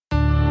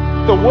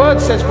The word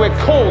says we're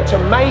called to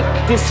make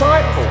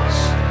disciples.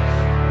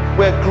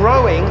 We're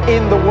growing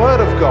in the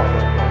word of God.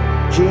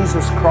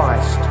 Jesus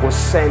Christ was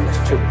sent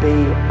to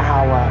be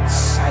our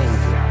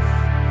Savior.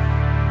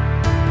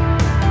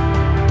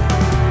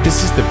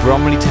 This is the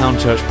Bromley Town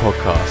Church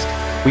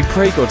podcast. We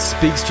pray God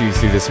speaks to you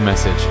through this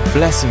message,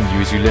 blessing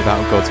you as you live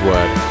out God's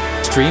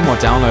word. Stream or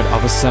download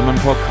other sermon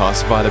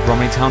podcasts via the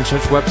Bromley Town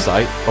Church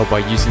website or by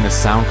using the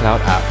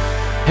SoundCloud app.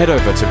 Head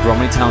over to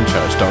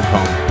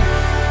bromleytownchurch.com.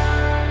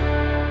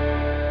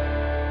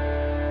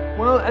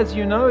 Well, as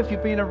you know, if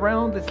you've been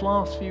around this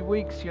last few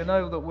weeks, you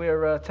know that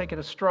we're taking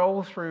a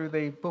stroll through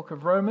the book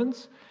of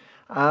Romans.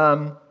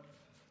 A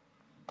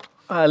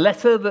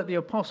letter that the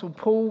Apostle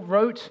Paul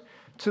wrote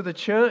to the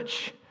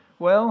church,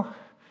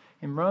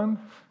 in Rome.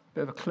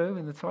 Bit of a clue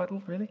in the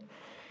title, really.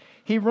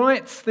 He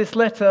writes this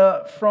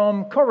letter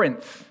from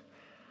Corinth,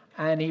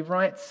 and he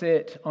writes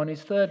it on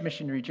his third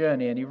missionary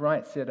journey, and he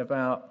writes it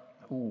about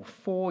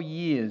 4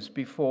 years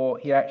before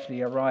he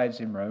actually arrives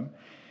in Rome.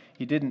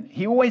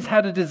 He always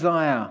had a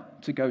desire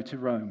to go to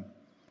Rome,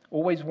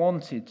 always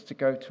wanted to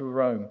go to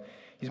Rome.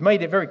 He's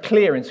made it very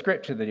clear in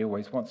Scripture that he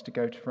always wants to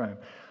go to Rome.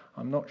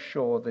 I'm not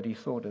sure that he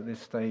thought at this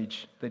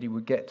stage that he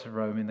would get to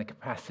Rome in the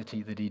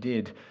capacity that he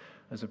did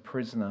as a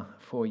prisoner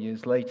 4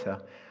 years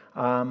later.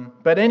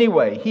 But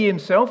anyway, he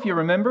himself, you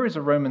remember, is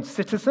a Roman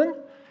citizen,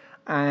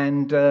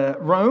 and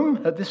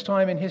Rome, at this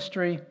time in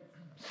history,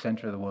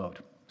 center of the world.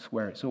 It's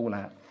where it's all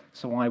at.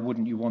 So why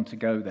wouldn't you want to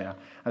go there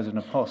as an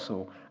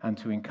apostle and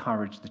to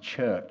encourage the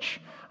church?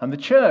 And the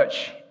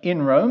church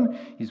in Rome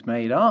is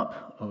made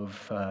up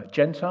of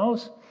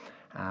Gentiles,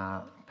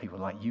 people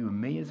like you and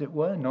me, as it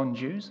were,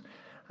 non-Jews,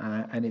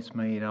 and it's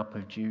made up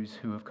of Jews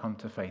who have come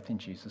to faith in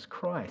Jesus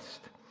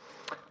Christ.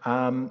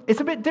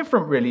 It's a bit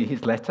different, really,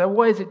 his letter.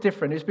 Why is it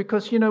different? It's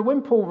because,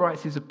 when Paul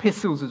writes his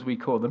epistles, as we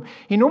call them,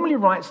 he normally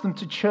writes them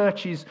to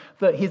churches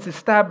that he's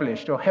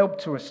established or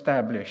helped to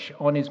establish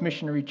on his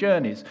missionary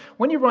journeys.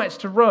 When he writes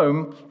to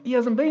Rome, he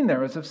hasn't been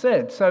there, as I've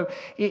said. So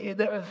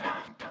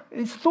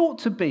it's thought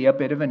to be a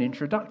bit of an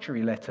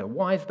introductory letter.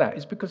 Why is that?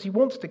 It's because he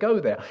wants to go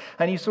there.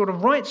 And he sort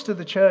of writes to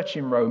the church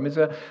in Rome as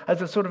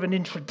a sort of an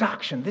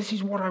introduction. This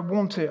is what I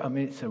want to...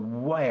 it's a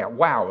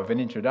wow of an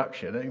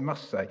introduction, I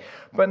must say.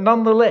 But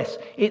nonetheless,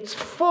 it's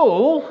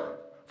full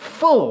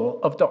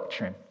of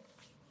doctrine.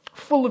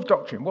 Full of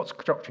doctrine. What's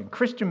doctrine?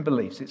 Christian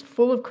beliefs. It's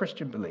full of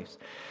Christian beliefs.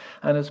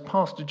 And as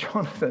Pastor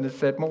Jonathan has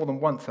said more than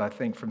once, I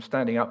think, from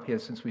standing up here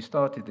since we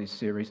started this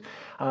series,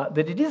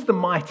 that it is the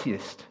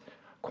mightiest,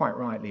 quite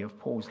rightly, of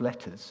Paul's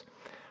letters.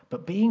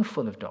 But being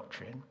full of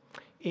doctrine,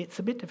 it's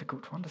a bit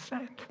difficult to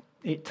understand.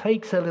 It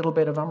takes a little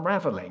bit of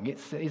unraveling.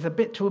 It's a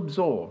bit to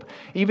absorb.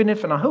 Even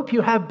if, and I hope you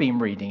have been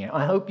reading it,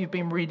 I hope you've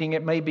been reading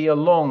it maybe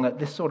along at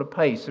this sort of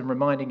pace and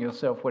reminding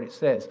yourself what it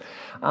says.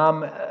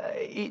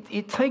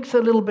 It takes a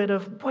little bit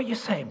of, what are you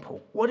saying,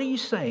 Paul? What are you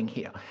saying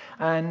here?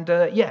 And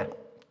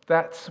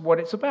that's what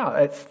it's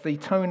about. It's the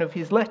tone of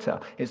his letter.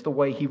 It's the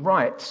way he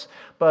writes.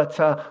 But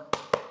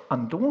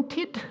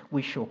undaunted,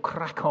 we shall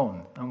crack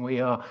on. And we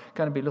are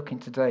going to be looking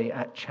today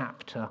at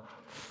chapter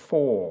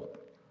 4.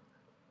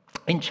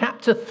 In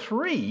chapter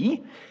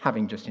 3,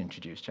 having just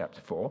introduced chapter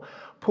 4,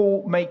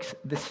 Paul makes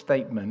this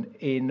statement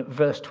in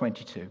verse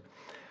 22.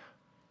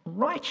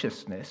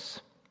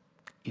 Righteousness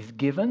is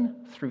given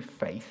through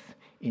faith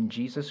in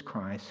Jesus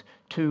Christ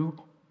to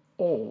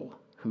all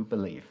who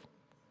believe.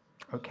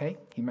 Okay,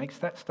 he makes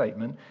that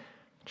statement,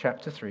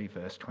 chapter 3,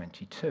 verse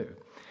 22.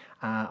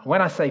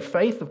 When I say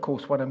faith, of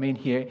course, what I mean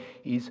here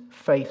is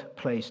faith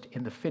placed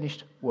in the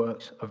finished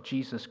works of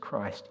Jesus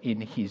Christ in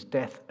his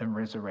death and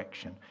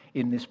resurrection,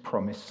 in this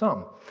promised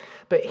Son.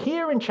 But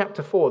here in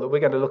chapter 4 that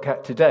we're going to look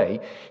at today,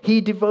 he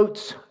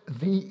devotes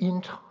the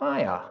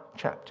entire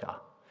chapter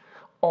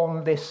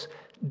on this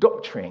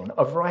doctrine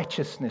of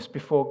righteousness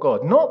before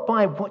God, not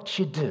by what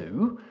you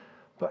do,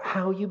 but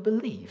how you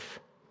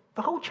believe.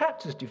 The whole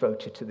chapter is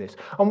devoted to this.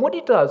 And what he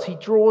does, he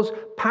draws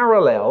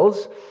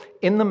parallels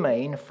in the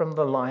main from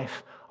the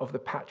life of the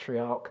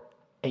patriarch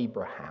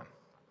Abraham.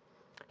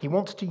 He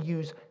wants to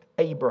use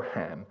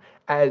Abraham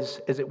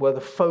as it were, the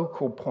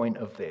focal point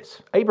of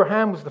this.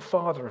 Abraham was the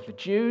father of the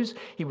Jews.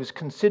 He was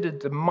considered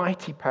the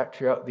mighty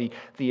patriarch,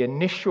 the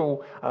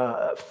initial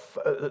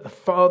the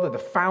father, the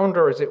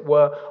founder, as it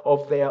were,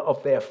 of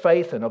their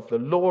faith and of the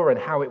law and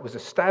how it was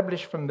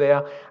established from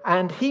there.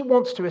 And he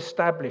wants to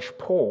establish,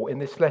 Paul, in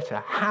this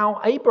letter,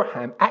 how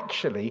Abraham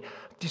actually,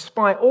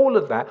 despite all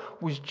of that,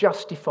 was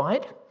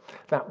justified,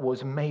 that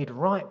was made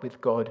right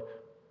with God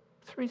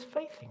through his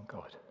faith in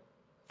God.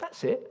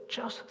 That's it,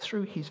 just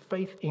through his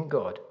faith in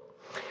God.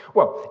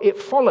 Well, it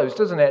follows,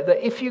 doesn't it,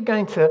 that if you're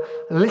going to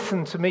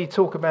listen to me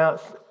talk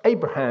about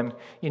Abraham,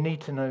 you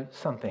need to know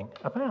something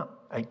about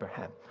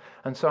Abraham.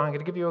 And so I'm going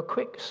to give you a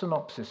quick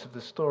synopsis of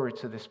the story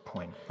to this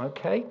point,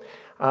 okay?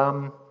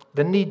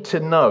 The need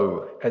to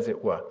know, as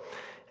it were.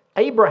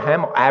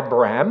 Abraham,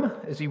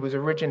 as he was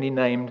originally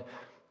named,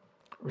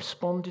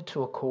 responded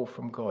to a call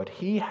from God.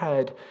 He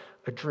had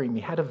a dream,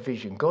 he had a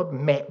vision. God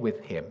met with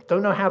him.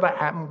 Don't know how that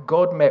happened.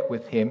 God met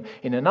with him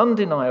in an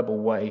undeniable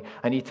way,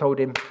 and he told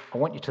him, I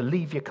want you to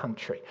leave your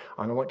country,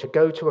 and I want you to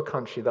go to a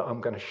country that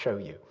I'm going to show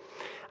you.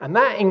 And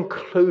that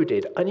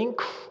included an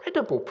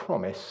incredible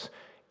promise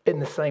in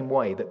the same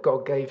way that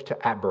God gave to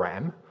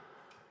Abraham.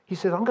 He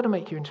says, I'm going to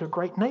make you into a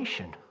great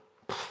nation.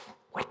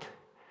 What?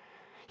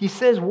 He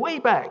says way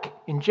back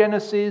in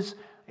Genesis,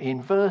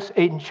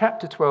 in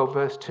chapter 12,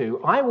 verse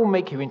 2, I will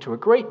make you into a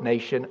great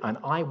nation and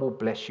I will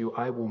bless you.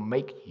 I will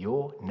make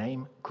your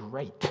name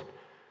great.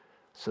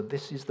 So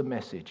this is the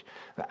message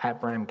that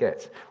Abraham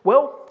gets.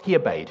 Well, he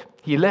obeyed.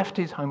 He left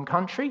his home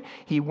country.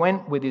 He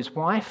went with his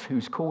wife,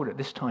 who's called at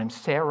this time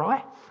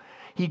Sarai.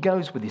 He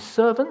goes with his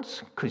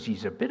servants, because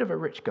he's a bit of a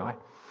rich guy.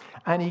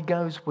 And he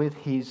goes with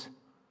his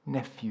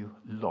nephew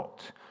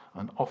Lot.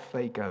 And off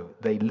they go.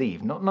 They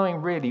leave, not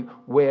knowing really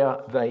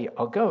where they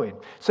are going.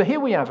 So here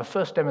we have a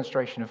first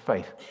demonstration of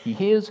faith. He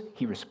hears,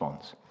 he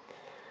responds.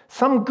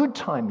 Some good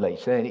time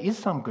later,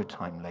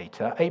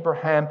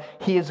 Abraham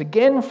hears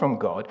again from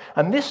God,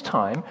 and this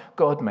time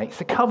God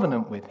makes a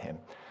covenant with him.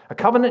 A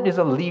covenant is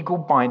a legal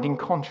binding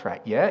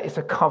contract, yeah? It's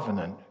a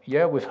covenant,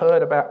 yeah? We've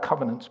heard about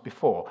covenants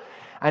before.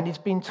 And he's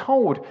been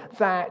told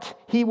that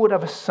he would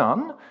have a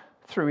son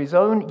through his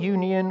own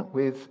union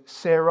with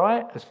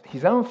Sarai, as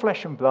his own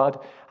flesh and blood,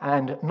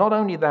 and not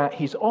only that,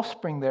 his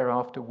offspring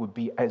thereafter would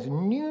be as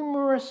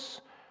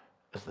numerous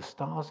as the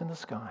stars in the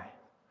sky.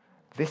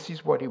 This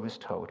is what he was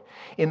told.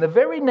 In the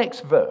very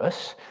next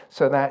verse,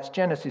 so that's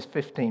Genesis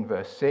 15,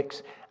 verse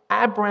 6,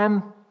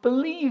 Abraham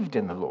believed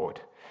in the Lord,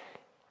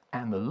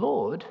 and the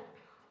Lord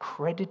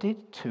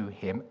credited to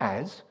him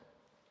as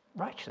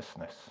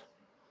righteousness.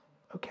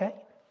 Okay?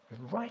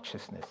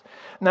 Righteousness.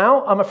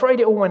 Now, I'm afraid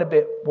it all went a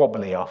bit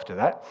wobbly after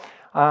that.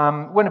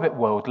 Went a bit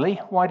worldly.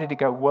 Why did it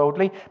go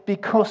worldly?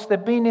 Because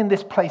they've been in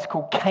this place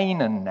called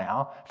Canaan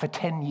now for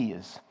 10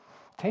 years.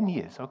 10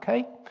 years,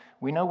 okay?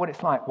 We know what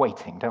it's like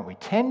waiting, don't we?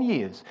 10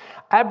 years.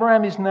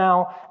 Abraham is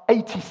now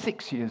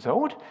 86 years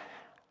old,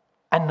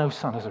 and no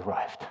son has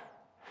arrived.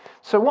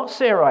 So what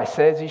Sarai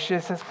says, she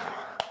says,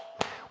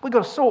 we've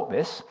got to sort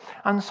this.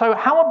 And so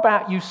how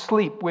about you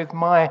sleep with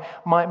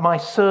my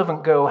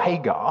servant girl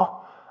Hagar,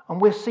 and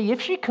we'll see if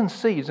she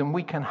conceives and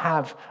we can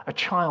have a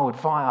child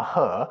via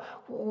her,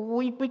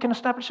 we can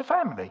establish a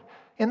family.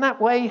 In that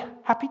way,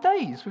 happy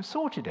days, we've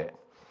sorted it.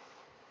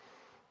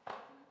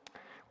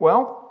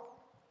 Well,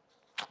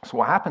 that's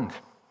what happened.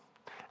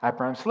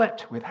 Abraham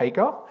slept with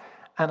Hagar,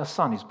 and a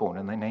son is born,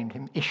 and they named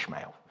him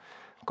Ishmael.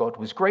 God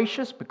was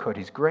gracious, because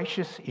his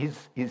gracious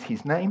is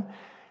his name.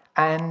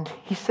 And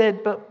he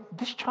said, but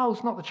this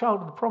child's not the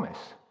child of the promise.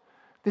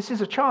 This is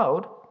a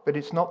child, but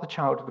it's not the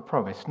child of the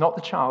promise, not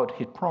the child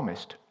he'd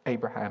promised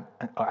Abraham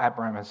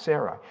and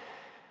Sarah.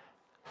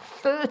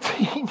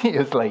 13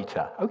 years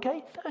later,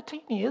 okay,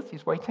 13 years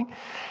he's waiting.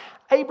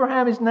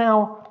 Abraham is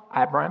now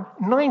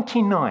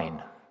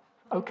 99.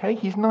 Okay,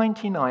 he's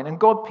 99, and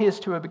God appears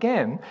to him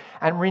again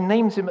and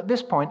renames him at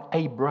this point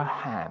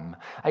Abraham.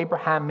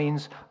 Abraham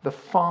means the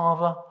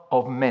father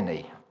of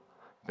many.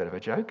 Bit of a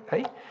joke,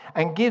 eh?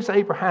 And gives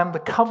Abraham the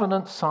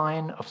covenant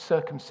sign of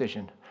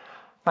circumcision.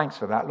 Thanks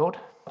for that, Lord.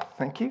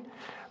 Thank you.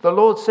 The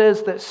Lord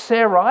says that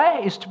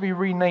Sarai is to be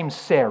renamed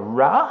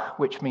Sarah,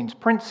 which means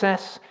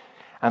princess,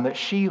 and that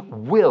she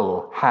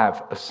will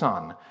have a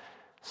son.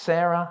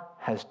 Sarah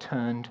has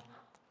turned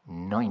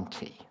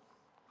 90.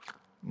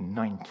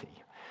 90.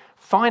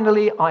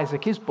 Finally,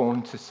 Isaac is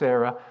born to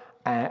to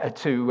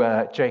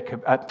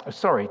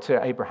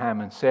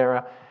Abraham and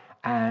Sarah,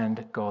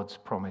 and God's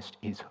promise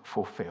is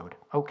fulfilled.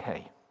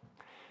 Okay.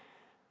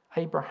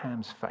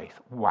 Abraham's faith.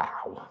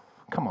 Wow.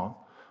 Come on.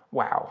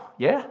 Wow.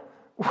 Yeah?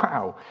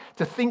 Wow.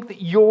 To think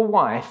that your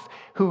wife,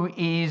 who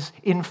is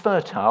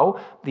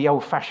infertile, the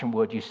old-fashioned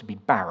word used to be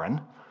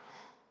barren,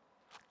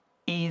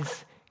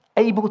 is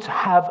able to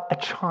have a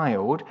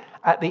child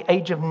at the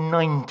age of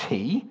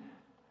 90,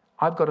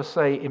 I've got to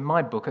say, in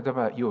my book, I don't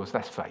know about yours,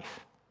 that's faith.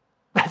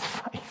 That's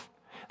faith.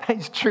 That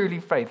is truly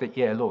faith that,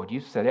 yeah, Lord,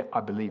 you've said it,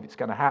 I believe it's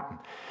going to happen.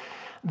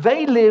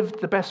 They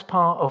lived the best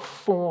part of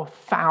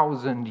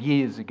 4,000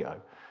 years ago,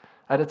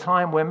 at a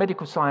time where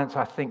medical science,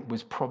 I think,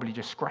 was probably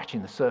just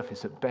scratching the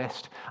surface at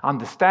best.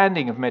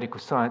 Understanding of medical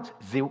science,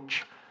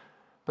 zilch.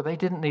 But they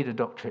didn't need a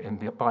doctorate in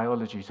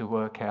biology to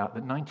work out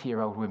that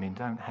 90-year-old women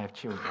don't have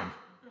children.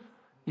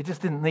 You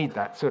just didn't need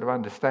that sort of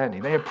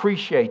understanding. They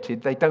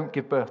appreciated they don't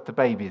give birth to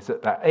babies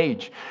at that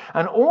age.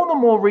 And all the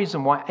more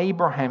reason why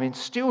Abraham is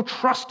still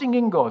trusting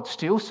in God,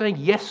 still saying,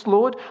 yes,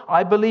 Lord,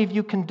 I believe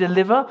you can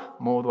deliver,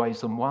 more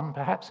ways than one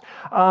perhaps,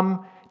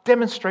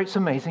 demonstrates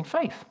amazing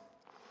faith.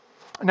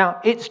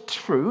 Now, it's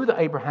true that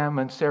Abraham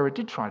and Sarah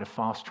did try to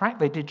fast track.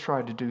 They did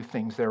try to do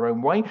things their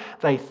own way.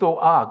 They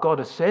thought, God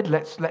has said,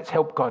 let's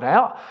help God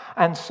out.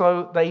 And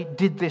so they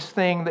did this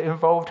thing that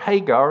involved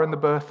Hagar and the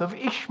birth of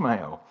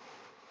Ishmael.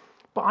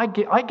 But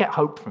I get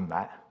hope from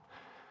that.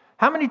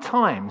 How many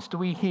times do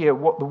we hear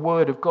what the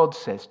Word of God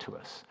says to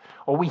us?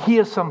 Or we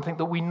hear something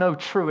that we know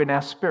true in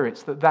our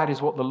spirits, that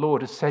is what the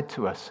Lord has said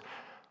to us,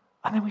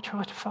 and then we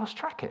try to fast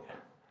track it?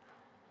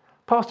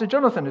 Pastor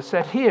Jonathan has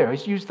said here,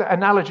 he's used that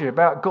analogy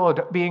about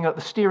God being at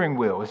the steering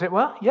wheel. Is it,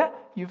 well, yeah,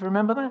 you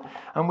remember that?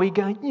 And we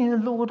go, yeah,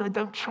 Lord, I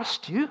don't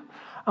trust you.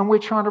 And we're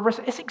trying to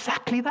wrestle. It's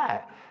exactly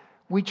that.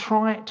 We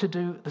try to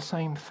do the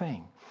same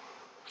thing.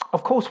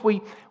 Of course,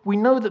 we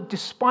know that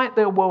despite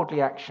their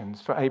worldly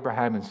actions for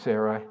Abraham and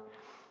Sarah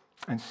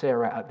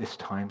at this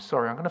time,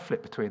 sorry, I'm going to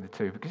flip between the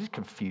two because it's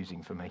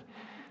confusing for me.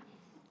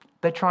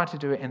 They tried to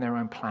do it in their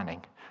own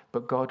planning,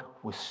 but God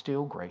was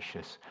still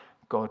gracious.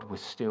 God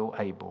was still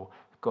able.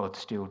 God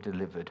still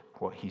delivered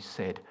what he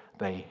said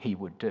he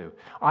would do.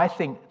 I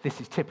think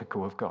this is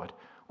typical of God.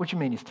 What do you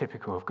mean it's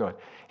typical of God?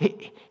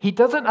 He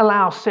doesn't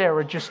allow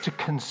Sarah just to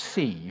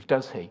conceive,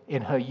 does he,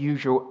 in her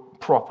usual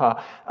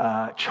proper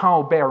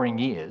childbearing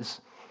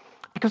years?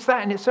 Because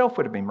that in itself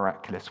would have been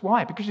miraculous.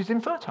 Why? Because she's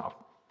infertile.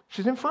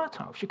 She's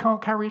infertile. She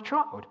can't carry a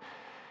child.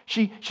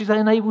 She's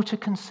unable to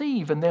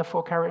conceive and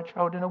therefore carry a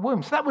child in her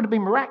womb. So that would have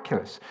been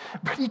miraculous.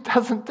 But he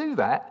doesn't do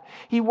that.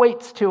 He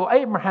waits till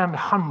Abraham's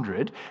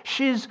 100,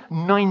 she's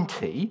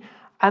 90,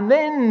 and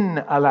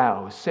then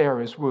allows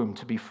Sarah's womb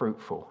to be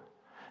fruitful.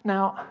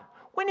 Now,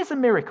 when is a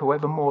miracle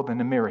ever more than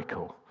a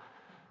miracle?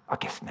 I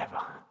guess never.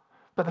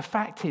 But the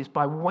fact is,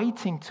 by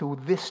waiting till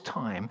this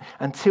time,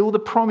 until the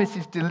promise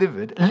is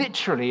delivered,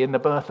 literally in the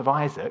birth of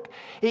Isaac,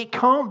 it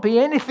can't be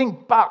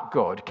anything but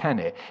God, can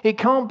it? It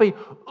can't be,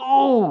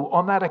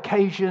 on that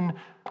occasion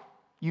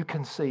you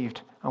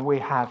conceived and we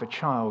have a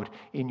child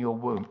in your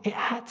womb. It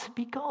had to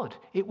be God.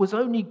 It was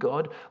only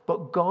God,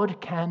 but God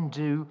can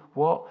do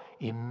what?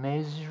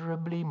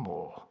 Immeasurably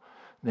more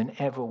than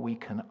ever we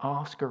can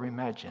ask or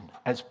imagine.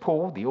 As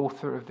Paul, the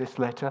author of this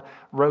letter,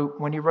 wrote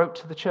when he wrote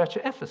to the church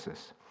at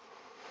Ephesus.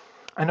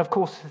 And of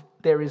course,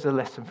 there is a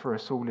lesson for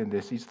us all in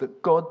this, is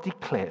that God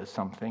declares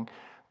something,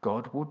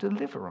 God will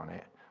deliver on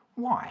it.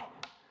 Why?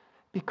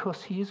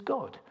 Because he is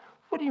God.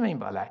 What do you mean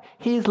by that?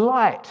 He is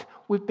light.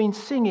 We've been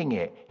singing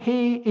it.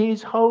 He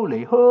is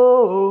holy,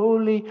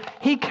 holy.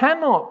 He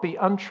cannot be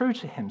untrue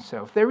to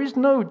himself. There is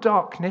no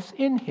darkness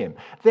in him.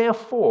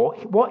 Therefore,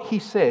 what he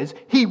says,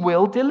 he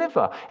will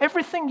deliver.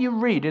 Everything you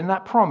read in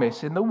that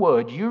promise, in the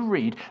word you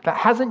read, that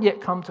hasn't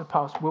yet come to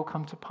pass, will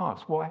come to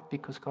pass. Why?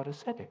 Because God has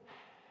said it.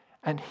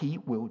 And he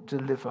will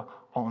deliver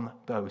on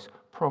those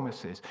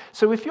promises.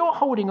 So if you're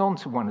holding on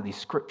to one of these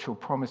scriptural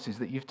promises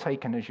that you've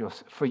taken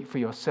as for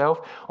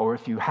yourself, or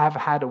if you have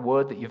had a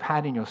word that you've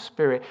had in your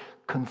spirit,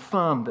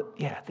 confirm that,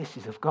 yeah, this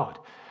is of God,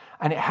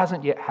 and it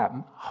hasn't yet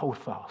happened, hold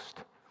fast.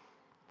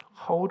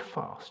 Hold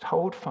fast,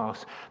 hold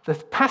fast. The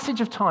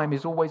passage of time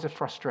is always a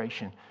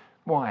frustration.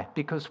 Why?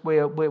 Because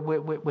we're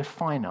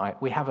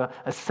finite. We have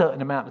a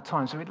certain amount of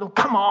time. So we look,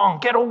 come on,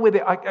 get on with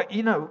it.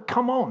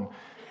 Come on.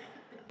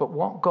 But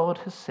what God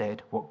has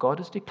said, what God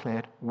has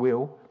declared,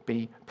 will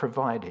be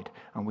provided.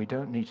 And we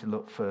don't need to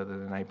look further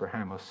than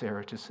Abraham or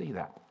Sarah to see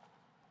that.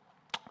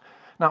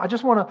 Now, I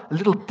just want to a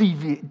little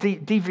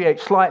deviate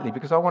slightly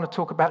because I want to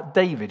talk about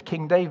David,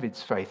 King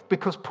David's faith.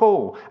 Because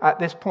Paul, at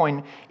this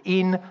point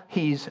in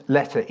his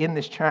letter, in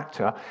this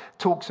chapter,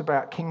 talks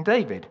about King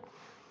David.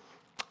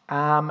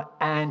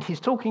 And he's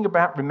talking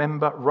about,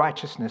 remember,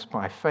 righteousness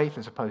by faith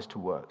as opposed to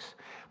works.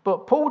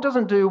 But Paul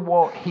doesn't do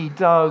what he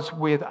does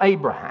with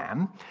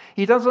Abraham.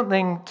 He doesn't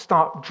then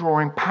start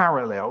drawing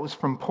parallels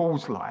from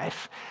Paul's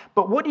life.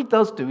 But what he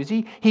does do is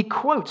he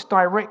quotes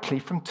directly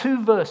from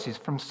two verses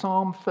from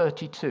Psalm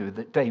 32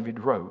 that David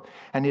wrote.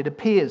 And it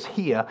appears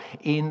here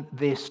in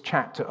this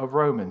chapter of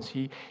Romans.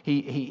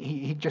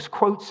 He just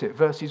quotes it,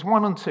 verses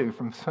 1 and 2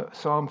 from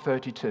Psalm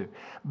 32.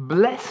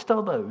 Blessed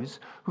are those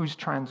whose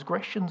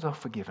transgressions are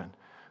forgiven,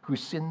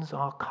 whose sins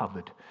are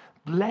covered.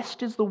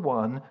 Blessed is the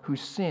one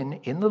whose sin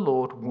in the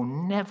Lord will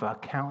never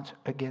count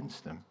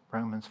against them.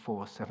 Romans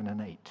 4, 7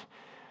 and 8.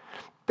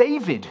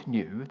 David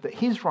knew that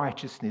his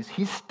righteousness,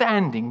 his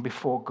standing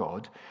before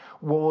God,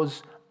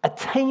 was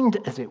attained,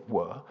 as it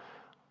were,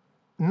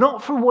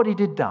 not for what he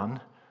had done,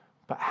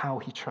 but how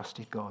he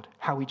trusted God,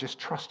 how he just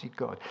trusted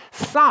God.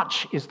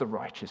 Such is the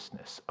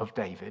righteousness of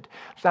David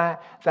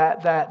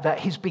that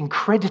he's been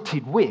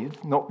credited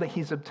with, not that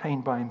he's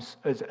obtained by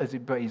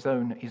his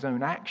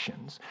own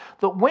actions,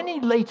 that when he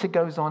later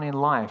goes on in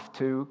life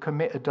to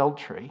commit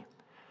adultery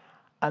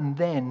and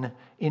then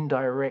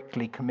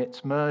indirectly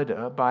commits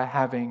murder by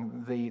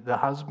having the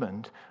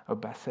husband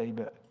of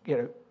Bathsheba,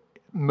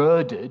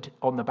 murdered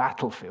on the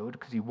battlefield,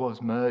 because he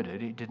was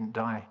murdered, he didn't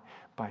die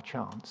by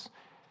chance.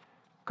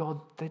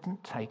 God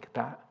didn't take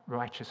that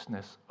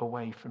righteousness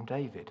away from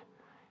David.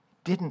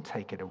 Didn't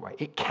take it away.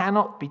 It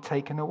cannot be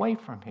taken away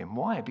from him.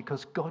 Why?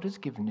 Because God has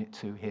given it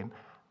to him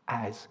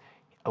as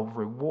a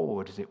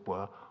reward, as it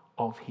were,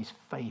 of his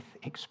faith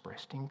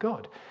expressed in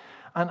God.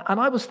 And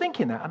I was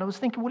thinking that, and I was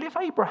thinking, well, if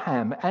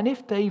Abraham and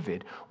if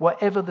David were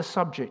ever the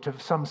subject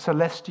of some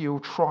celestial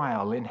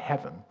trial in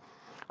heaven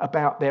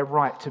about their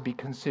right to be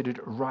considered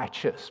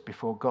righteous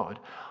before God,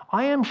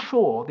 I am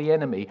sure the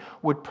enemy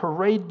would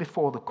parade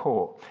before the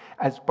court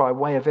as by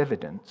way of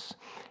evidence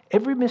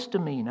every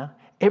misdemeanor,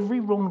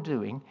 every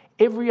wrongdoing,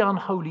 every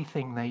unholy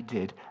thing they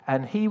did,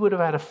 and he would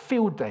have had a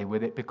field day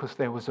with it because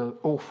there was an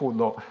awful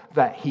lot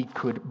that he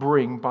could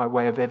bring by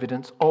way of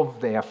evidence of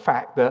their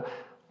fact that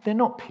they're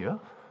not pure,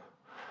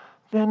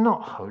 they're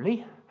not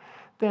holy,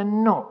 they're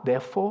not,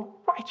 therefore,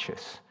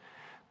 righteous.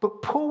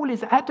 But Paul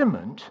is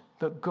adamant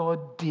that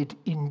God did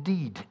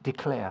indeed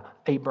declare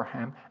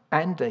Abraham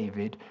and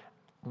David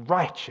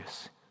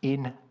righteous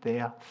in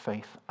their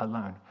faith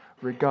alone.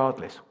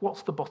 Regardless,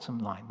 what's the bottom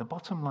line? The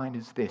bottom line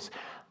is this.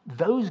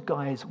 Those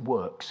guys'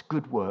 works,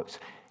 good works,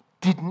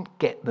 didn't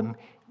get them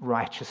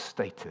righteous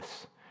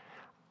status.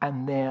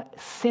 And their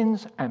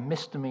sins and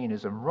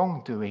misdemeanors and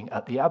wrongdoing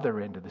at the other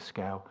end of the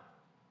scale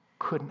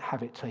couldn't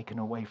have it taken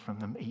away from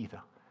them either.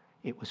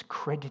 It was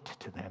credited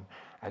to them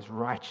as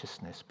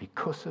righteousness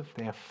because of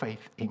their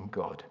faith in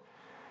God.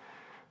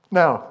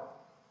 Now,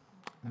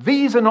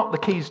 these are not the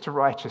keys to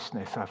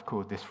righteousness, I've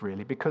called this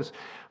really, because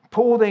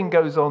Paul then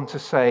goes on to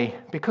say,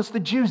 because the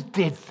Jews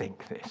did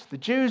think this, the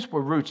Jews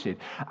were rooted.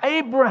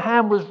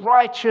 Abraham was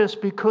righteous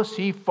because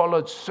he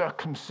followed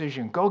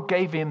circumcision. God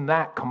gave him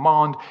that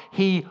command.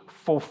 He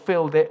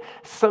fulfilled it.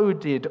 So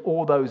did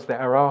all those that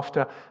are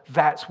after.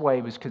 That's why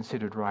he was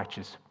considered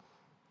righteous.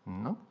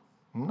 No,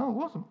 it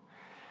wasn't.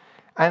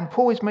 And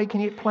Paul is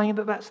making it plain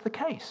that that's the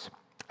case.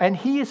 And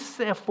he is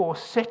therefore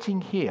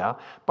setting here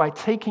by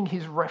taking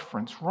his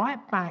reference right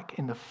back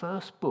in the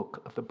first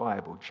book of the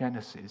Bible,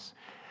 Genesis,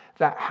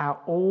 that how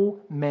all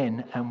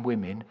men and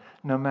women,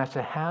 no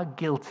matter how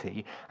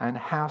guilty and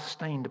how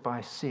stained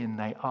by sin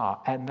they are,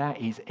 and that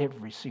is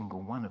every single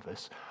one of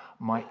us,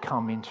 might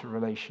come into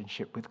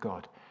relationship with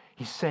God.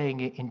 He's saying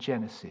it in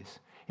Genesis.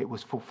 It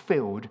was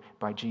fulfilled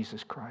by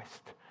Jesus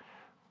Christ.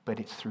 But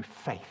it's through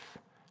faith,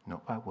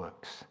 not by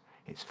works.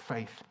 It's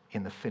faith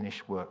in the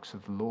finished works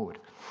of the Lord.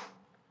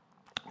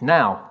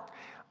 Now,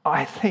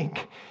 I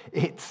think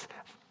it's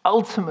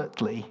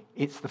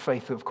the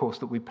faith, of course,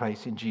 that we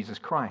place in Jesus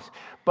Christ.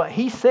 But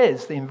he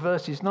says in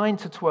verses 9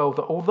 to 12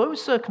 that although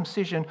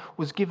circumcision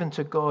was given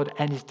to God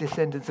and his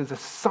descendants as a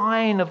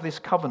sign of this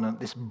covenant,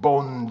 this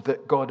bond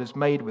that God has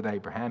made with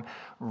Abraham,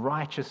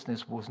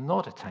 righteousness was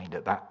not attained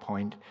at that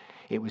point.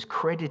 It was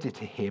credited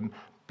to him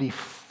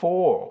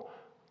before,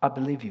 I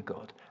believe you,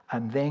 God.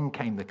 And then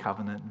came the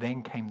covenant,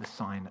 then came the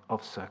sign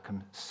of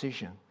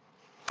circumcision.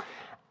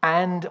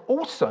 And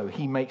also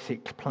he makes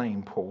it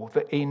plain, Paul,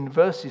 that in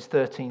verses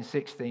 13,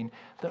 16,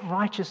 that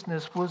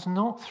righteousness was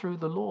not through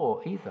the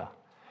law either.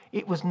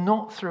 It was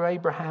not through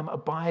Abraham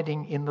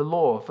abiding in the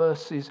law.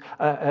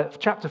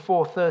 Chapter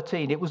 4,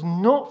 13, it was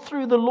not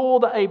through the law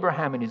that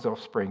Abraham and his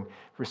offspring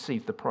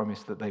received the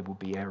promise that they will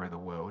be heir of the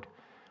world.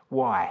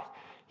 Why?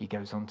 He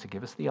goes on to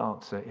give us the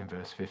answer in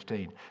verse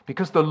 15.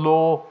 Because the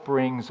law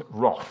brings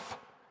wrath.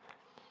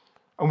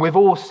 And we've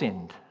all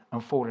sinned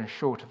and fallen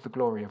short of the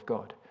glory of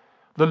God.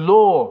 The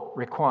law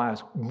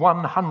requires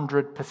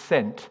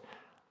 100%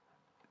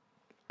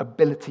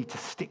 ability to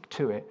stick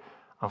to it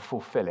and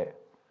fulfill it.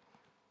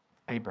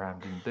 Abraham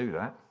didn't do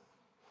that.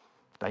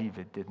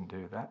 David didn't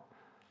do that.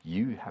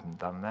 You haven't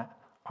done that.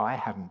 I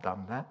haven't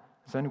done that.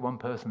 There's only one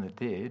person that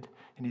did,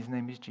 and his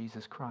name is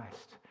Jesus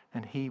Christ.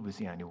 And he was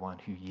the only one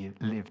who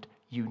lived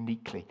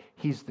uniquely.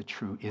 He's the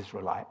true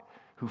Israelite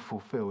who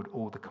fulfilled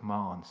all the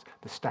commands,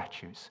 the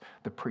statutes,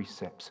 the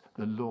precepts,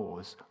 the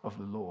laws of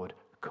the Lord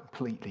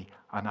completely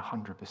and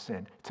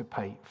 100% to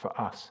pay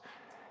for us.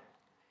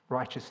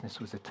 Righteousness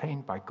was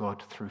attained by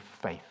God through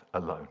faith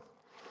alone.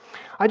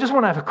 I just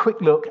want to have a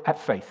quick look at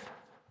faith.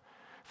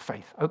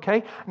 Faith,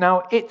 okay?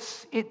 Now,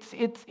 it's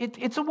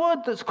a word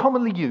that's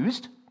commonly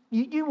used.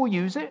 You will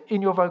use it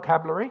in your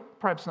vocabulary,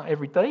 perhaps not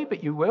every day,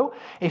 but you will.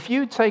 If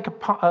you take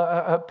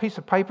a piece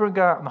of paper and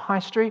go out on the high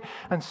street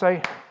and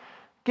say,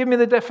 give me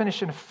the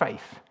definition of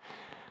faith.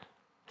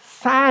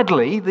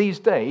 Sadly, these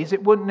days,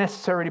 it wouldn't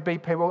necessarily be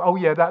people, oh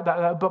yeah,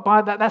 but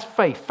by that's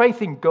faith.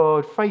 Faith in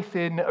God, faith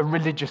in a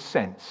religious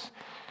sense.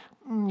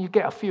 You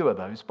get a few of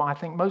those, but I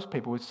think most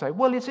people would say,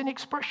 well, it's an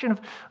expression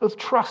of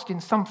trust in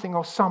something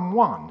or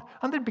someone.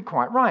 And they'd be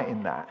quite right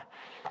in that.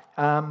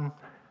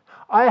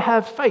 I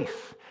have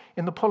faith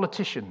in the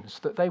politicians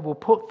that they will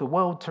put the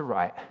world to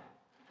right.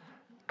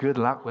 Good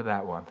luck with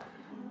that one.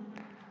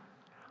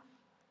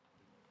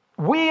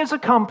 We as a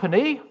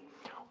company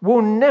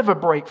will never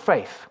break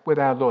faith with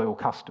our loyal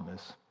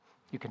customers.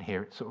 You can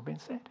hear it sort of being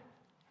said.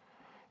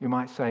 You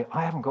might say,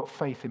 I haven't got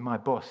faith in my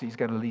boss. He's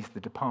going to lead the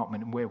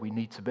department and where we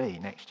need to be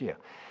next year.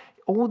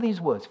 All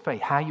these words, faith,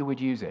 how you would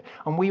use it.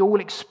 And we all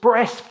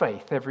express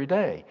faith every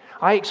day.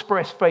 I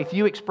express faith.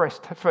 You express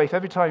faith.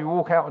 Every time you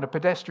walk out on a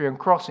pedestrian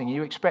crossing,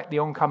 you expect the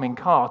oncoming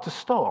car to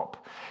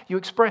stop. You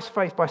express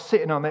faith by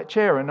sitting on that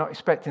chair and not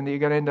expecting that you're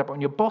going to end up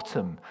on your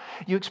bottom.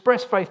 You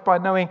express faith by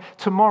knowing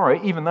tomorrow,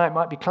 even though it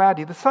might be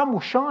cloudy, the sun will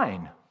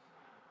shine.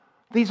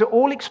 These are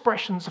all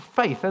expressions of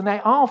faith, and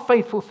they are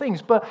faithful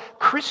things. But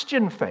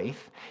Christian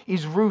faith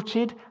is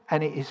rooted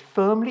and it is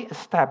firmly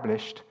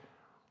established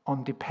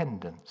on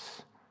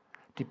dependence.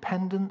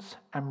 Dependence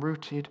and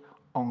rooted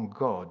on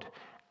God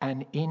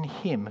and in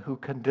Him who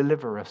can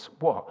deliver us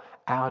what?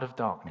 Out of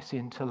darkness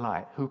into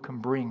light, who can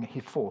bring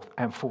His forth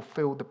and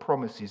fulfill the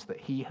promises that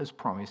He has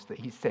promised, that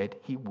He said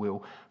He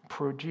will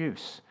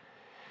produce.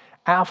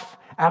 Our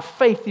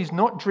faith is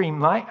not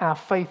dreamlike. Our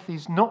faith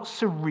is not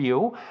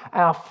surreal.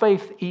 Our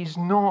faith is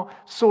not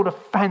sort of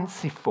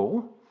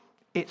fanciful.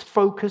 It's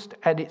focused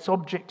and its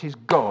object is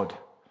God.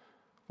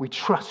 We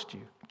trust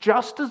you.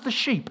 Just as the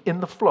sheep in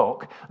the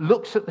flock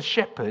looks at the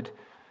shepherd,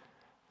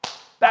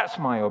 that's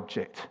my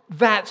object.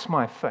 That's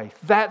my faith.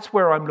 That's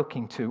where I'm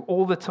looking to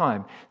all the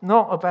time.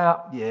 Not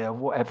about,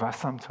 whatever,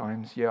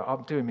 sometimes,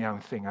 I'm doing my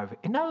own thing over.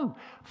 No,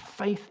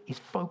 faith is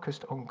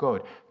focused on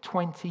God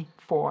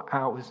 24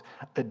 hours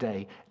a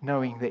day,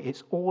 knowing that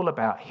it's all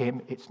about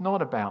him. It's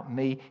not about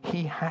me.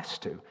 He has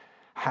to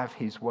have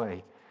his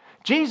way.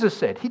 Jesus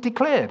said, he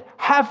declared,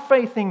 have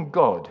faith in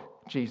God,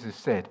 Jesus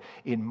said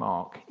in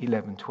Mark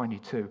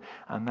 11:22,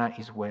 and that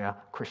is where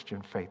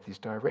Christian faith is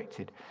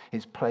directed.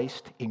 It's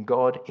placed in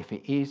God. If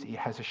it is, it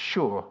has a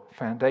sure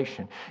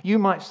foundation. You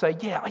might say,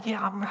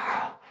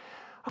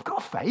 I've got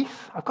a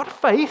faith. I've got a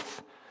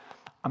faith.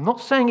 I'm not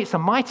saying it's a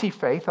mighty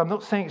faith. I'm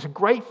not saying it's a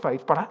great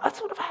faith, but I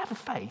sort of have a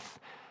faith.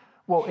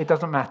 Well, it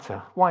doesn't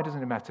matter. Why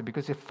doesn't it matter?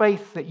 Because the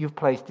faith that you've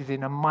placed is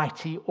in a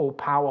mighty,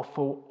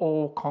 all-powerful,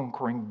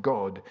 all-conquering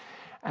God.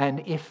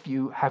 And if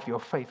you have your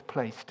faith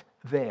placed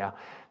there,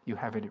 you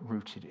have it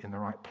rooted in the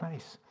right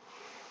place.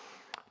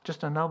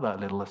 Just another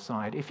little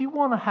aside. If you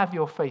want to have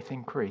your faith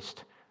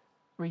increased,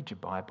 read your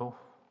Bible.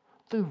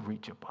 Do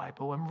read your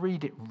Bible and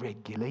read it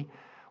regularly.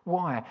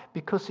 Why?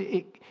 Because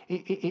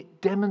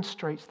it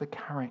demonstrates the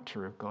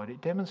character of God.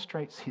 It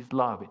demonstrates his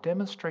love. It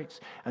demonstrates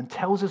and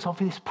tells us of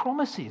his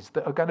promises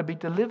that are going to be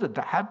delivered,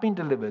 that have been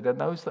delivered,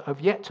 and those that have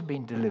yet to be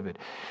delivered.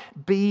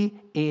 Be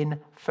in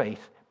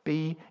faith.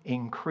 Be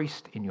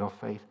increased in your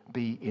faith.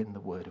 Be in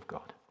the Word of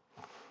God.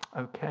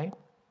 Okay?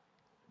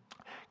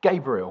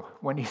 Gabriel,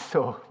 when he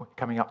saw,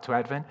 coming up to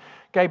Advent,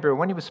 Gabriel,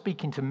 when he was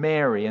speaking to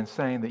Mary and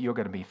saying that you're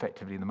going to be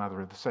effectively the mother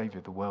of the Saviour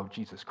of the world,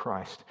 Jesus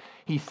Christ,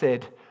 he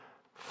said,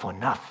 for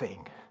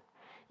nothing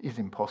is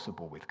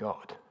impossible with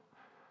God.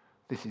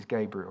 This is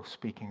Gabriel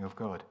speaking of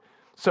God.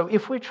 So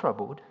if we're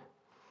troubled,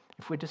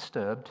 if we're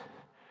disturbed,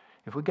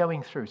 if we're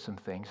going through some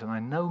things, and I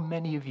know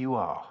many of you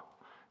are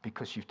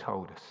because you've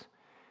told us,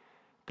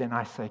 then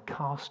I say,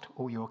 cast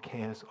all your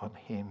cares on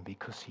him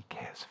because he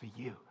cares for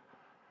you.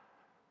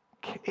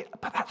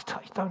 But that's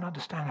tough. You don't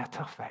understand how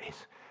tough that is.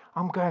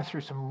 I'm going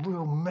through some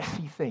real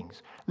messy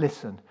things.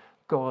 Listen,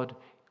 God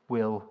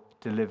will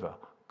deliver.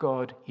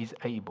 God is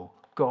able.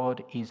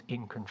 God is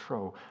in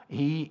control.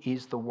 He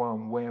is the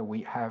one where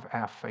we have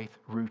our faith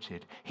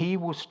rooted. He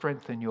will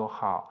strengthen your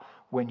heart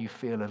when you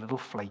feel a little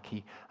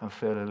flaky and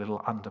feel a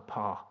little under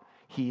par.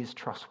 He is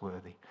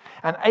trustworthy.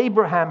 And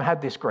Abraham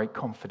had this great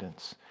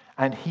confidence,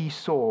 and he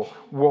saw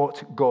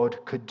what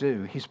God could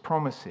do, his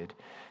promises.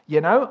 We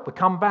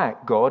come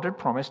back. God had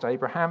promised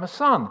Abraham a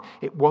son.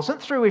 It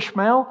wasn't through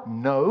Ishmael.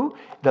 No.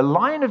 The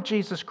line of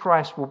Jesus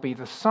Christ will be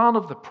the son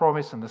of the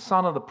promise, and the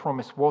son of the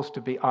promise was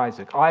to be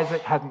Isaac.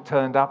 Isaac hadn't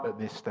turned up at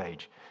this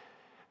stage.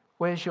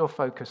 Where's your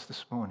focus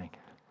this morning?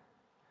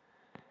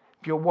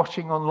 If you're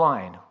watching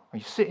online, or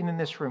you're sitting in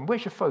this room,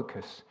 where's your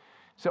focus?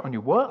 Is it on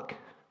your work?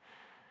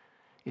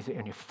 Is it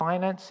on your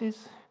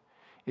finances?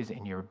 Is it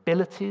in your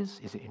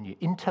abilities? Is it in your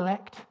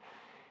intellect?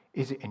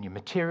 Is it in your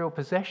material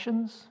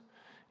possessions?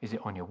 Is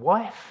it on your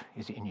wife?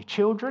 Is it in your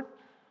children?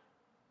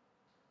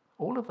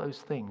 All of those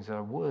things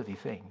are worthy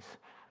things,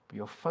 but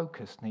your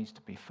focus needs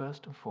to be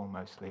first and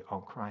foremostly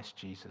on Christ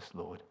Jesus,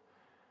 Lord,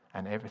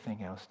 and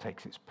everything else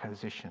takes its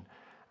position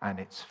and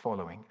its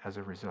following as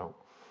a result.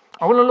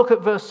 I want to look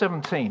at verse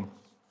 17.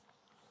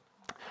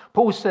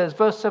 Paul says,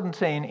 verse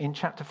 17 in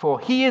chapter 4,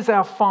 he is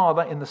our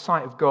father in the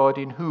sight of God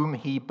in whom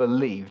he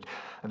believed.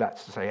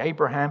 That's to say,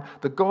 Abraham,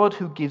 the God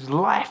who gives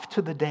life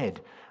to the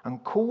dead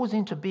and calls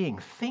into being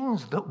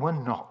things that were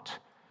not.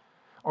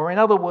 Or in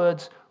other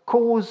words,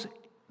 cause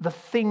the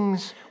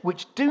things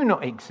which do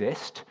not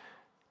exist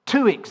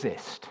to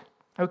exist.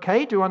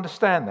 Okay, do you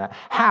understand that?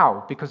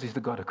 How? Because he's the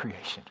God of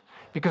creation.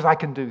 Because I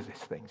can do these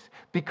things.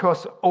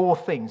 Because all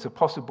things are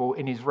possible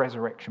in his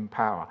resurrection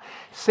power.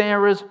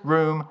 Sarah's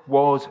womb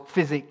was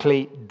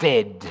physically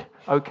dead.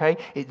 Okay,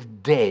 it's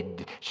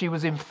dead. She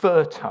was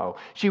infertile.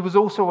 She was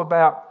also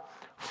about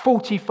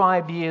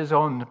 45 years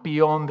on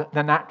beyond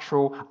the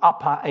natural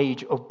upper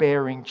age of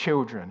bearing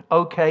children.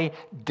 Okay,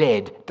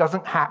 dead.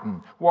 Doesn't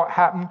happen. What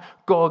happened?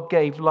 God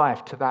gave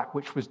life to that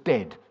which was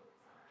dead.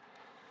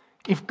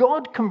 If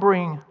God can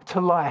bring to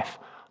life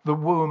the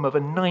womb of a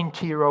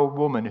 90-year-old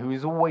woman who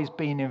has always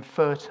been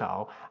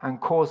infertile and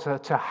cause her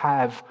to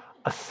have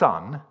a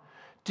son,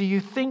 do you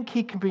think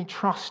he can be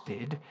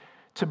trusted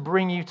to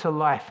bring you to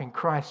life in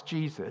Christ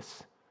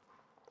Jesus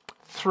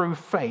through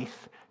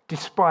faith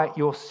despite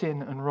your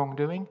sin and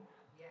wrongdoing?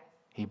 Yes.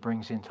 He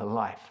brings into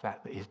life that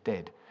is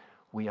dead.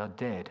 We are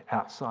dead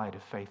outside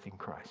of faith in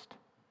Christ.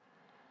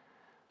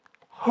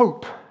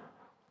 Hope.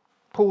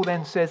 Paul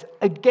then says,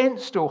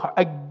 against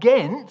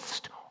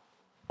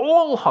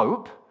all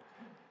hope,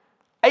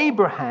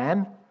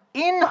 Abraham,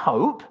 in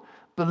hope,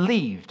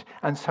 believed,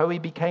 and so he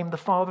became the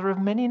father of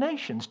many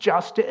nations,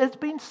 just as has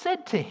been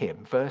said to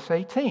him. Verse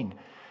 18.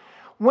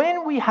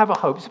 When we have a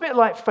hope, it's a bit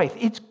like faith.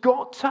 It's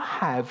got to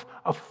have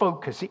a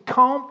focus. It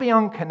can't be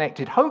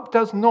unconnected. Hope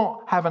does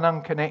not have an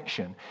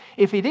unconnection.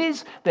 If it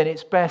is, then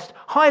it's best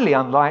highly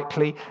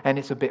unlikely and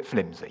it's a bit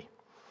flimsy.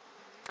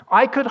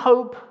 I could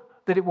hope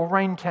that it will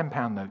rain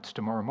 £10 notes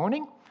tomorrow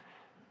morning.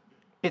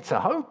 It's a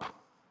hope,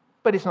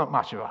 but it's not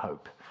much of a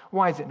hope.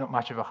 Why is it not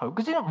much of a hope?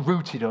 Because it's not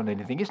rooted on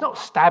anything. It's not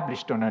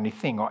established on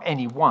anything or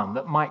anyone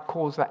that might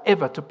cause that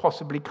ever to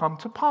possibly come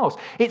to pass.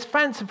 It's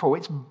fanciful.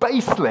 It's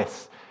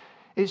baseless.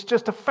 It's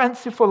just a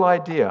fanciful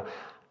idea.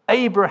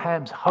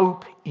 Abraham's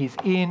hope is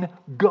in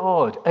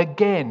God.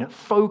 Again,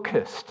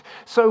 focused.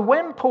 So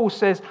when Paul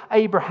says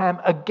Abraham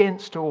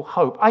against all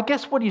hope, I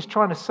guess what he's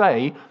trying to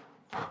say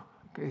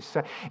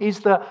is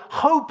that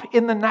hope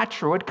in the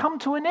natural had come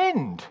to an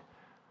end.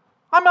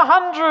 I'm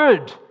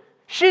 100.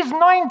 She's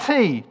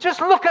 90.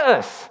 Just look at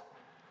us.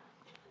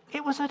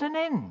 It was at an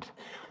end.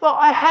 Look,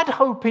 I had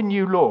hope in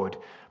you, Lord,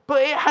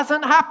 but it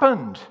hasn't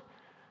happened.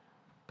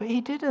 But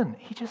he didn't.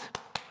 He just,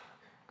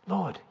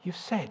 Lord, you've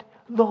said,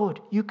 Lord,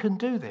 you can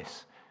do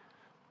this.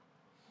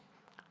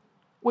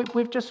 We've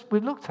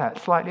looked at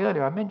it slightly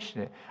earlier. I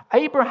mentioned it.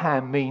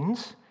 Abraham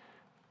means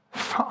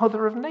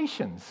father of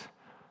nations.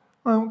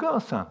 I haven't got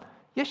a son.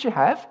 Yes, you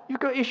have. You've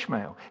got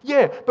Ishmael.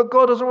 Yeah, but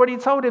God has already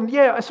told him,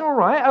 yeah, it's all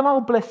right, and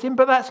I'll bless him,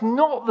 but that's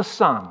not the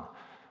son.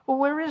 Well,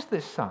 where is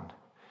this son?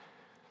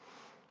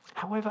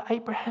 However,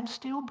 Abraham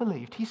still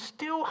believed. He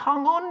still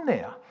hung on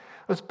there.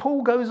 As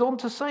Paul goes on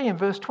to say in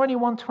verse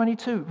 21,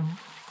 22,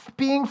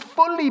 being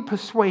fully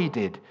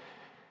persuaded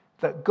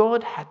that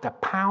God had the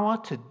power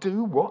to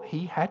do what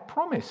he had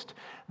promised.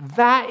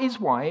 That is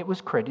why it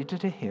was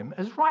credited to him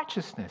as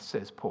righteousness,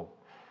 says Paul.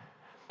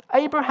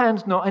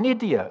 Abraham's not an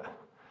idiot.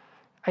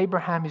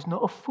 Abraham is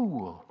not a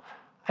fool.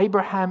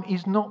 Abraham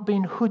is not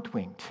being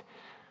hoodwinked.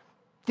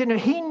 You know,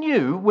 he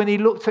knew when he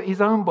looked at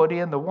his own body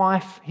and the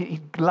wife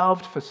he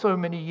loved for so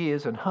many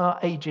years and her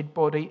aged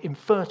body,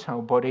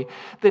 infertile body,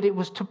 that it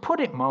was, to put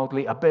it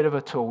mildly, a bit of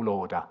a tall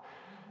order.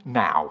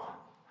 Now,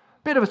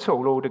 bit of a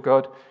tall order,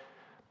 God.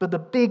 But the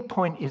big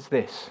point is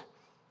this.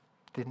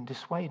 Didn't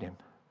dissuade him.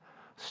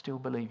 Still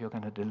believe you're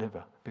going to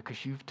deliver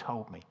because you've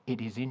told me.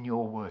 It is in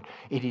your word.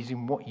 It is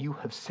in what you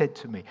have said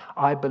to me.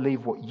 I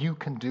believe what you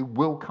can do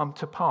will come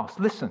to pass.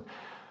 Listen,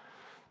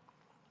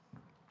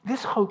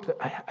 this hope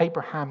that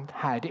Abraham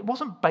had, it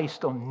wasn't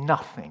based on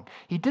nothing.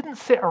 He didn't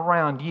sit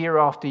around year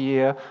after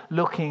year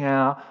looking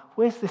out,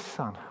 where's this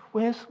son?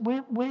 Where's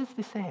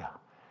this heir?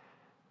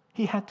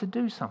 He had to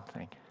do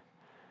something.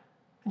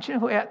 And do you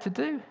know what he had to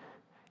do?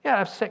 He had to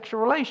have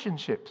sexual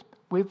relationships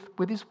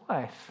with his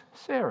wife,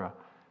 Sarah.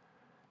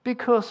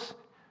 Because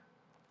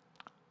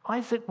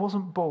Isaac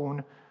wasn't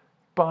born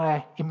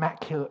by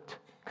immaculate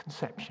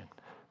conception.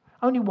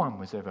 Only one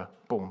was ever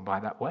born by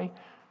that way,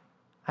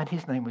 and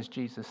his name was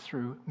Jesus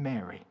through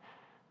Mary.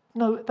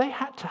 No, they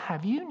had to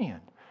have union.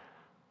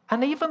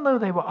 And even though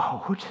they were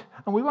old,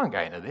 and we won't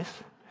go into this,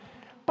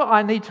 but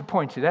I need to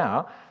point it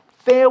out,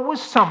 there was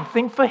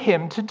something for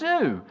him to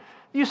do.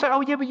 You say,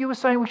 oh yeah, but you were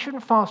saying we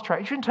shouldn't fast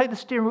track, you shouldn't take the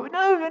steering wheel.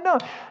 No,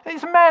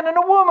 it's a man and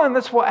a woman,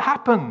 that's what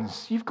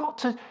happens. You've got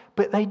to,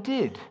 but they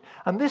did.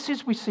 And this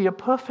is, we see a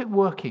perfect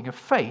working of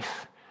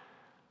faith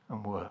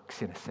and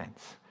works, in a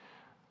sense.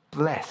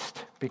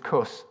 Blessed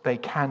because they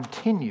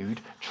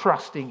continued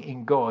trusting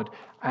in God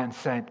and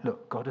said,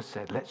 look, God has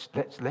said, let's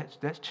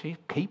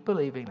keep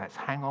believing, let's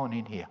hang on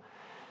in here.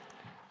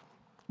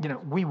 You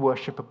know, we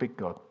worship a big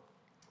God.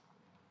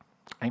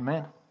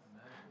 Amen?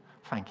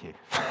 Thank you.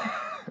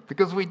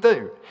 Because we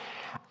do.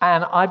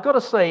 And I've got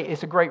to say,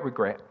 it's a great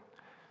regret.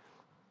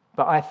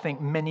 But I think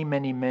many,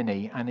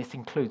 and this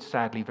includes,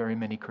 sadly, very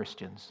many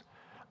Christians,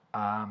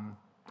 are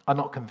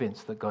not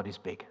convinced that God is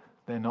big.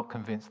 They're not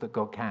convinced that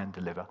God can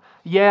deliver.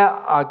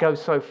 Yeah, I go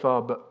so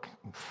far, but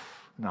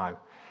no.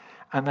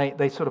 And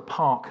they sort of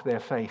park their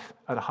faith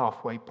at a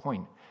halfway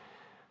point.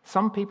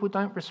 Some people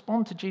don't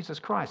respond to Jesus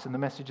Christ and the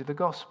message of the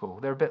gospel.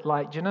 They're a bit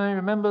like, do you know,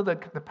 remember the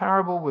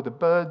parable where the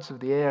birds of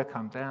the air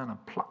come down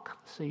and pluck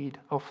the seed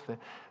off the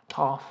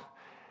path?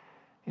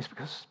 It's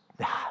because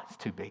it's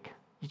too big.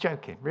 You're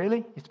joking,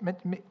 really?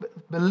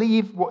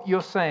 Believe what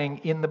you're saying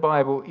in the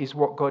Bible is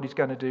what God is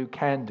going to do,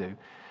 can do.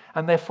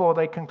 And therefore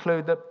they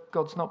conclude that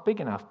God's not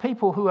big enough.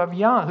 People who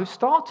who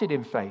started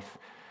in faith,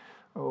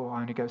 I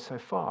only go so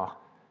far.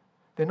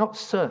 They're not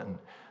certain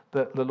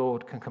that the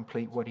Lord can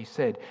complete what he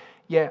said.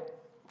 Yet,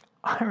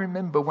 I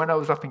remember when I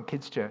was up in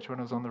kids' church, when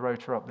I was on the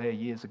rota up there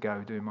years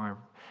ago doing my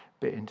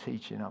bit in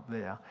teaching up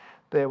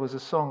there was a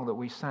song that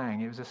we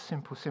sang. It was a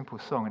simple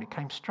song, and it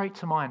came straight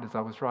to mind as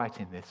I was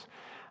writing this.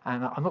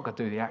 And I'm not going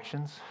to do the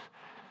actions.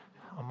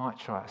 I might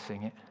try to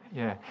sing it.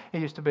 Yeah,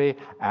 it used to be,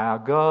 our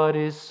God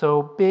is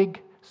so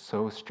big,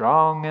 so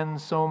strong and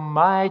so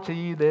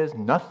mighty, there's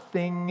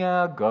nothing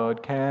our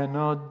God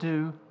cannot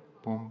do.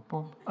 Boom,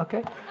 boom.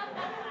 Okay.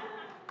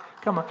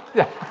 Come on.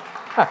 Yeah.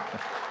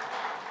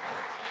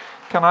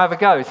 Can I have a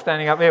go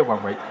standing up here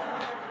one week?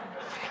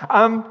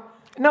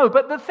 No,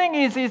 but the thing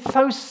is, it's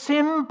so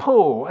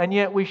simple, and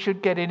yet we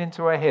should get it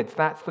into our heads.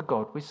 That's the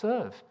God we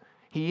serve.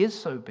 He is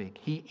so big.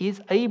 He is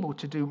able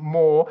to do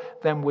more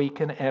than we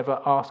can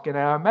ever ask and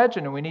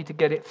imagine, and we need to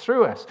get it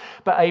through us.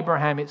 But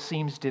Abraham, it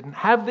seems, didn't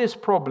have this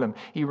problem.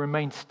 He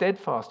remained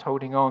steadfast,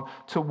 holding on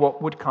to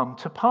what would come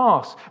to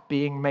pass,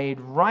 being made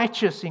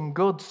righteous in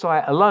God's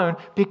sight alone,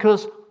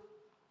 because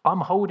I'm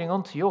holding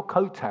on to your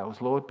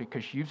coattails, Lord,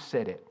 because you've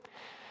said it.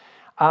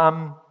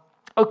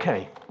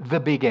 Okay, the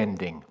big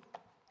ending.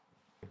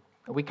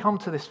 We come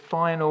to this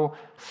final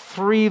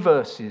 3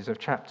 verses of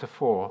chapter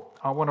 4.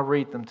 I want to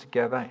read them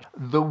together.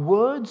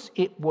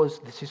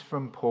 This is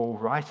from Paul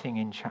writing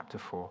in chapter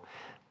 4.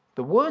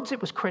 The words it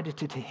was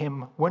credited to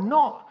him were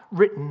not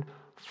written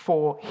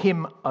for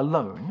him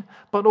alone,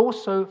 but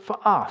also for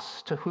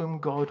us, to whom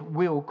God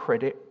will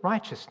credit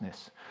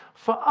righteousness.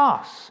 For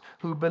us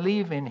who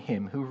believe in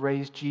him who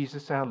raised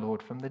Jesus our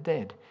Lord from the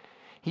dead.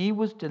 He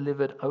was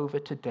delivered over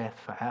to death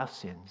for our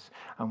sins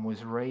and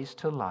was raised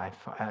to life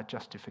for our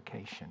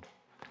justification.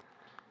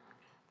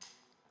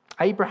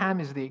 Abraham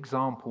is the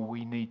example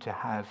we need to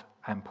have,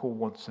 and Paul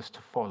wants us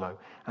to follow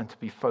and to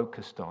be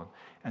focused on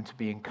and to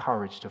be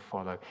encouraged to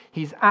follow.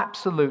 He's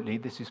absolutely,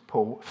 this is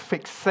Paul,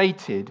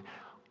 fixated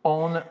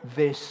on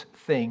this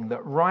thing,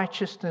 that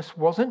righteousness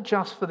wasn't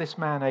just for this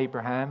man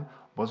Abraham,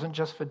 wasn't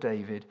just for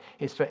David,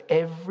 it's for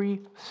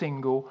every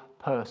single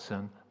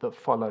person that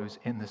follows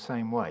in the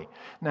same way.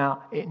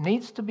 Now, it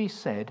needs to be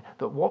said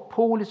that what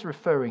Paul is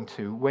referring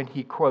to when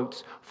he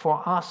quotes,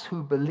 "For us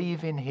who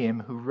believe in him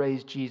who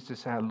raised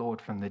Jesus our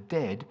Lord from the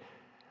dead,"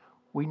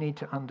 we need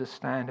to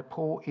understand that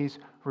Paul is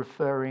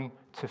referring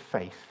to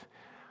faith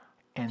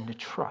and the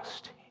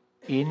trust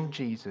in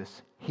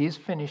Jesus, his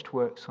finished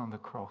works on the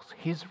cross,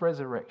 his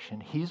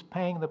resurrection, his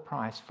paying the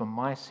price for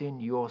my sin,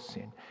 your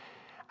sin,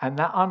 and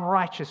that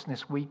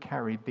unrighteousness we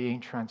carry being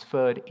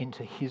transferred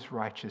into his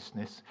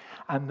righteousness.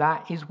 And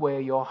that is where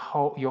your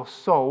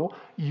soul,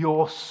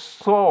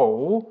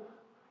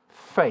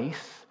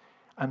 faith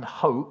and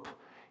hope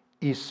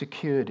is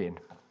secured in.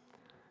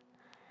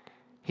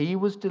 He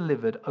was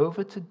delivered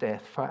over to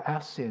death for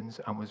our sins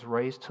and was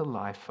raised to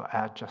life for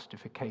our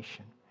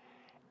justification.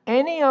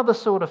 Any other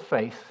sort of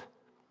faith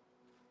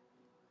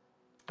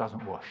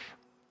doesn't wash.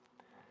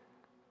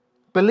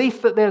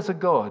 Belief that there's a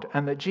God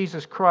and that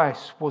Jesus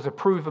Christ was a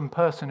proven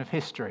person of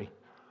history,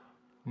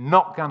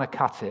 not going to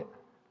cut it.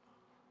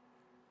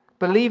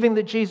 Believing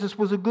that Jesus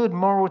was a good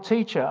moral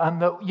teacher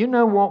and that, you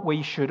know what,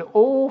 we should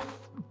all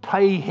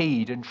pay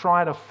heed and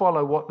try to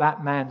follow what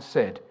that man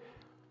said,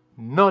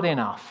 not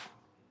enough.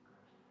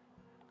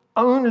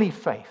 Only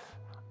faith,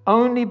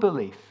 only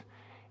belief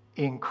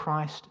in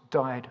Christ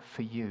died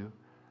for you,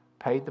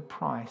 paid the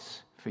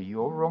price for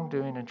your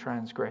wrongdoing and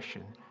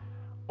transgression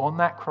on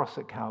that cross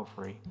at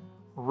Calvary,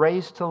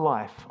 raised to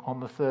life on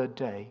the 3rd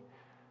day,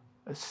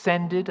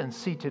 ascended and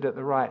seated at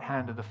the right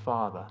hand of the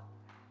Father,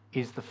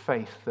 is the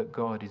faith that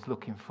God is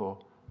looking for,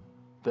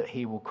 that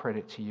he will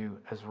credit to you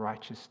as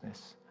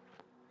righteousness.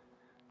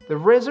 The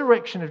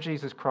resurrection of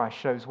Jesus Christ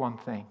shows one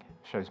thing,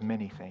 shows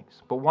many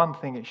things, but one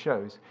thing it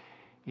shows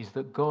is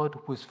that God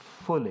was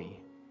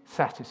fully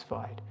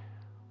satisfied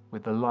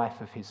with the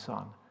life of his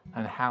Son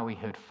and how he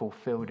had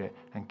fulfilled it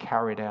and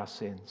carried our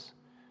sins.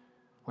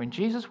 When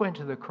Jesus went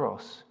to the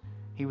cross,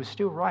 he was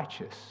still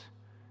righteous.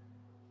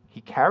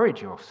 He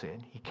carried your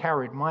sin. He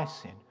carried my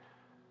sin.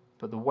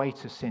 But the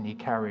weight of sin he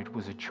carried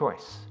was a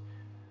choice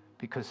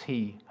because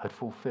he had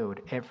fulfilled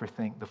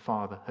everything the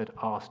Father had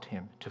asked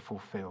him to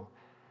fulfill.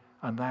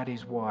 And that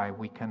is why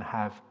we can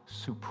have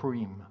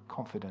supreme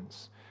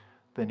confidence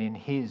that in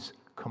his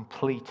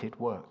completed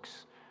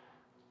works,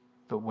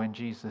 that when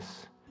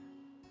Jesus'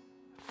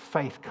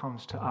 faith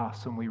comes to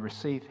us and we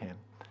receive him,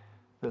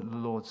 that the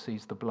Lord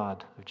sees the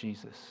blood of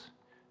Jesus,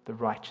 the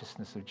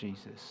righteousness of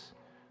Jesus,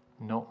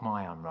 not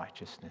my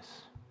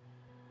unrighteousness.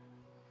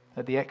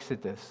 At the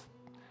Exodus,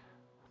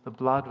 the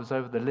blood was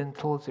over the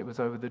lintels, it was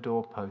over the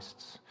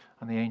doorposts,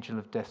 and the angel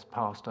of death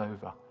passed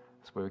over.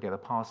 That's where we get a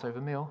Passover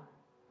meal.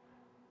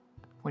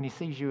 When he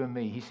sees you and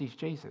me, he sees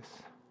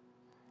Jesus.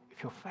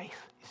 If your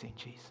faith is in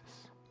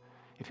Jesus,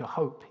 if your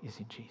hope is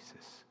in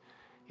Jesus,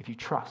 if you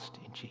trust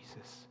in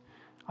Jesus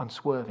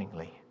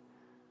unswervingly,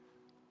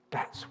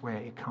 that's where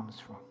it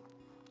comes from.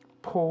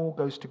 Paul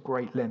goes to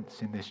great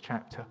lengths in this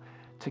chapter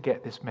to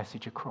get this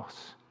message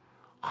across.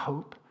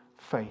 Hope,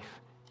 faith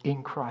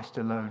in Christ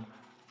alone,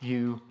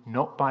 you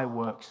not by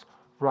works,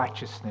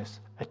 righteousness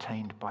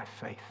attained by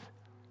faith.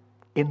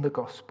 In the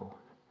gospel,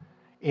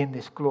 in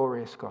this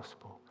glorious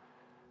gospel.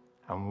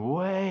 And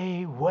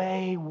way,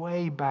 way,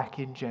 way back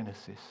in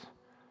Genesis,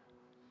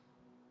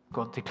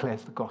 God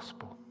declares the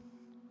gospel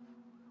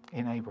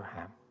in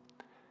Abraham.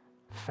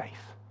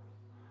 Faith.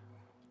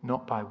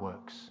 Not by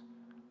works,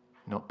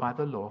 not by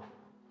the law,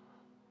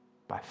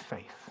 by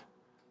faith.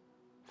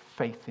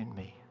 Faith in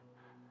me.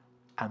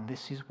 And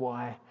this is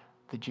why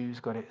the Jews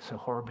got it so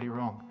horribly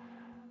wrong.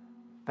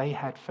 They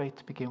had faith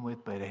to begin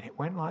with, but it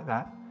went like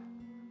that.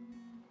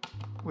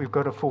 We've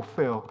got to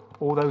fulfill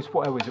all those,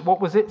 what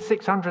was it?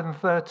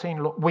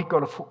 613, we've got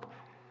to,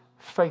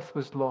 faith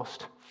was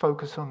lost.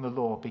 Focus on the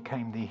law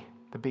became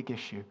the big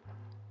issue.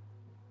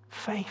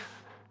 Faith.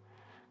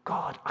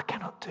 God, I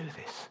cannot do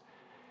this.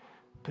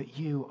 But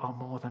you are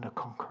more than a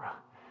conqueror,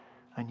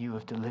 and you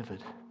have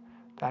delivered.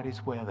 That is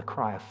where the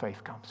cry of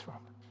faith comes from.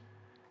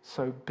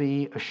 So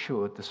be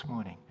assured this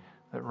morning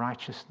that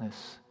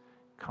righteousness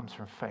comes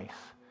from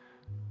faith,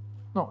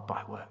 not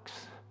by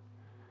works.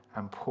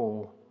 And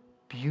Paul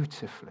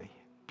beautifully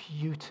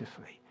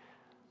beautifully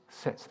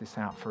sets this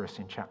out for us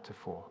in chapter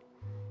 4.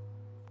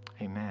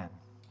 Amen.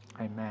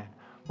 Amen.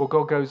 Well,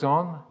 God goes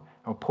on,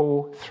 or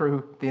Paul,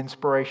 through the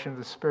inspiration of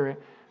the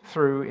Spirit,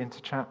 through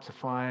into chapter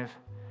 5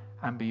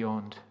 and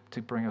beyond,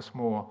 to bring us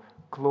more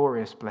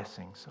glorious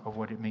blessings of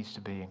what it means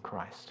to be in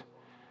Christ.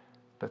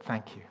 But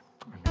thank you.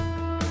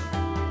 Amen.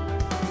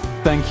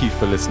 Thank you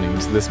for listening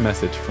to this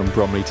message from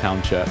Bromley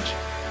Town Church.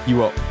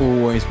 You are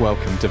always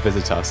welcome to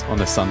visit us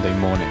on a Sunday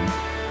morning,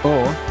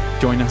 or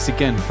join us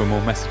again for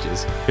more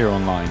messages here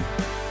online.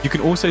 You can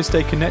also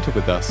stay connected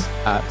with us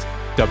at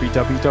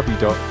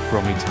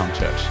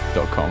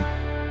www.bromleytownchurch.com.